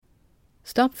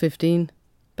Stop 15,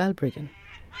 Balbriggan.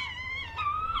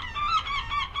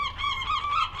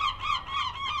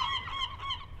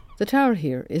 The tower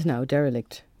here is now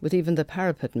derelict, with even the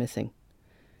parapet missing.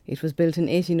 It was built in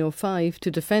 1805 to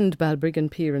defend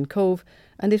Balbriggan Pier and Cove,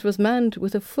 and it was manned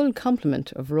with a full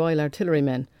complement of Royal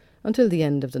Artillerymen until the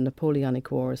end of the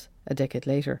Napoleonic Wars, a decade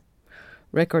later.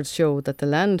 Records show that the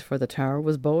land for the tower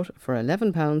was bought for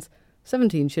 £11,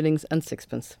 17 shillings and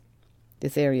sixpence.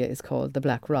 This area is called the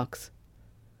Black Rocks.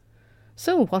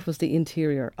 So what was the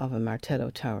interior of a Martello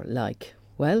tower like?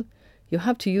 Well, you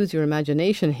have to use your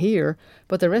imagination here,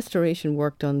 but the restoration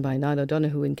work done by Niall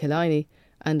O'Donoghue in Killiney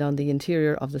and on the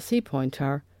interior of the Sea Point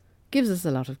Tower gives us a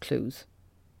lot of clues.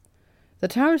 The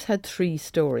towers had 3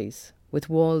 stories, with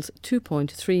walls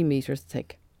 2.3 metres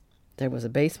thick. There was a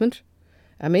basement,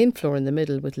 a main floor in the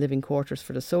middle with living quarters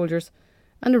for the soldiers,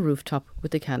 and a rooftop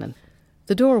with the cannon.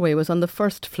 The doorway was on the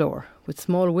first floor, with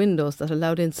small windows that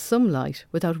allowed in some light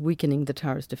without weakening the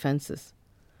tower's defences.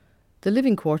 The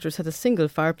living quarters had a single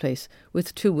fireplace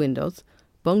with 2 windows,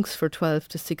 bunks for 12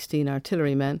 to 16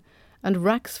 artillerymen, and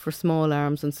racks for small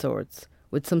arms and swords,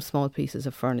 with some small pieces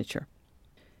of furniture.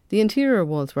 The interior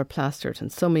walls were plastered,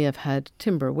 and some may have had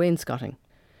timber wainscoting.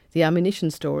 The ammunition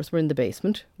stores were in the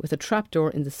basement, with a trapdoor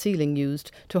in the ceiling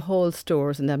used to haul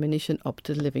stores and ammunition up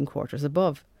to the living quarters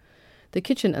above. The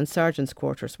kitchen and sergeants'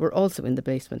 quarters were also in the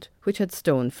basement, which had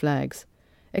stone flags,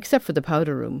 except for the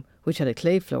powder room, which had a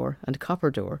clay floor and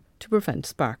copper door to prevent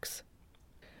sparks.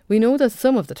 We know that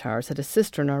some of the towers had a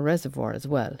cistern or reservoir as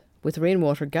well, with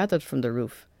rainwater gathered from the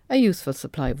roof, a useful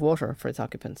supply of water for its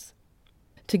occupants.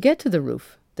 To get to the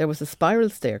roof, there was a spiral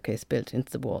staircase built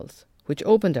into the walls, which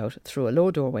opened out through a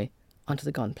low doorway onto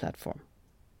the gun platform.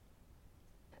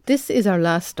 This is our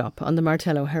last stop on the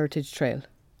Martello Heritage Trail.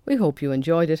 We hope you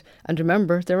enjoyed it, and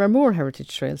remember there are more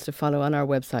heritage trails to follow on our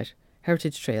website,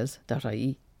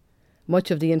 heritagetrails.ie.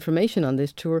 Much of the information on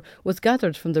this tour was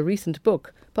gathered from the recent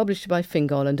book published by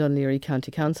Fingal and Dún Laoghaire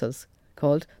County Councils,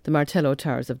 called The Martello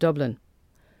Towers of Dublin.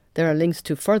 There are links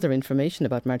to further information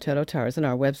about Martello Towers on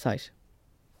our website.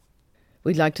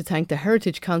 We'd like to thank the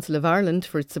Heritage Council of Ireland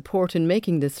for its support in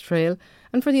making this trail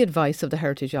and for the advice of the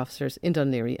heritage officers in Dún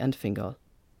Laoghaire and Fingal.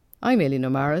 I'm Aileen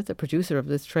O'Mara, the producer of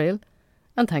this trail,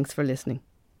 and thanks for listening.